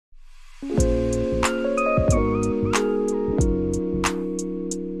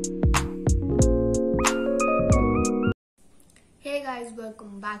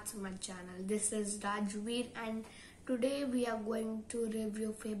back to my channel. This is Rajveer and today we are going to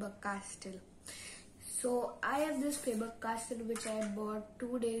review Faber Castell. So I have this Faber Castell which I bought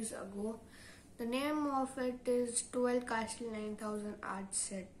 2 days ago. The name of it is 12 Castell 9000 art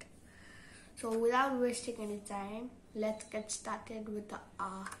set. So without wasting any time, let's get started with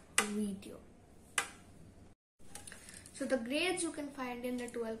our video. So the grades you can find in the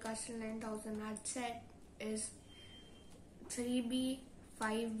 12 Castell 9000 art set is 3B,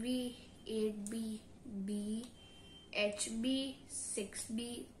 5B, 8B, B, HB,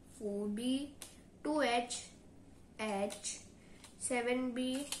 6B, 4B, 2H, H,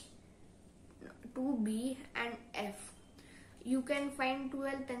 7B, 2B and F. You can find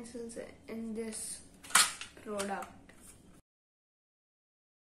 12 pencils in this product.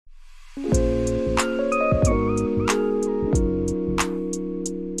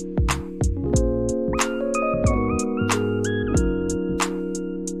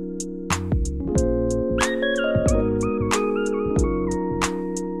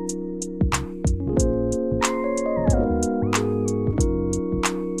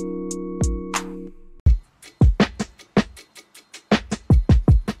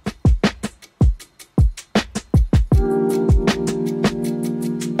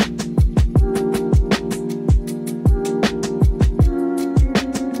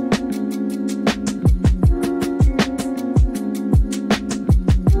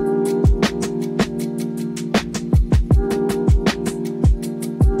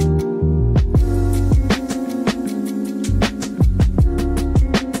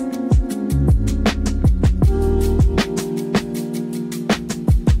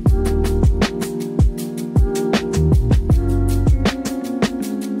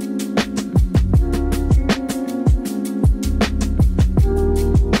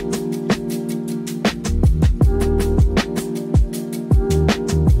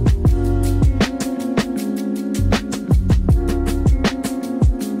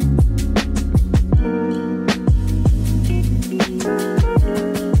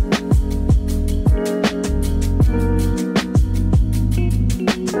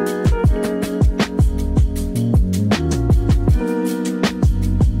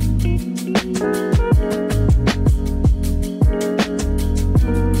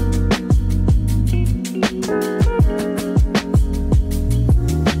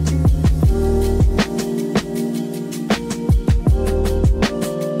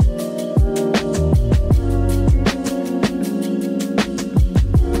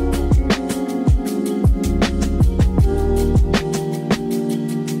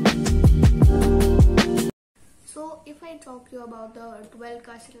 If I talk you about the 12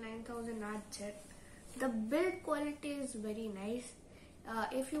 Castell 9000 art set, the build quality is very nice.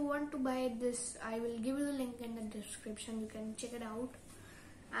 If you want to buy this, I will give you the link in the description. You can check it out.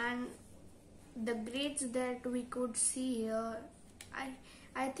 And the grades that we could see here,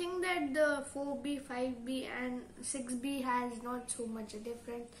 I think that the 4B, 5B and 6B has not so much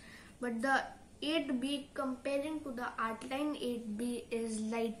difference, but the 8B comparing to the artline 8B is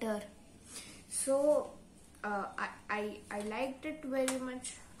lighter. So I liked it very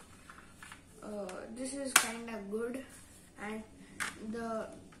much. This is kind of good, and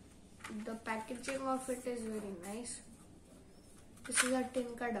the packaging of it is very nice. This is a tin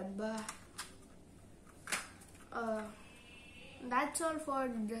ka dabba. That's all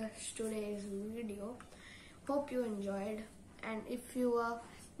for today's video. Hope you enjoyed, and if you are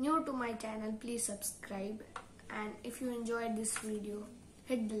new to my channel, please subscribe, and if you enjoyed this video,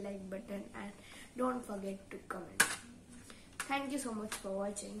 hit the like button and don't forget to comment. Thank you so much for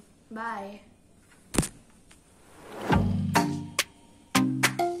watching. Bye.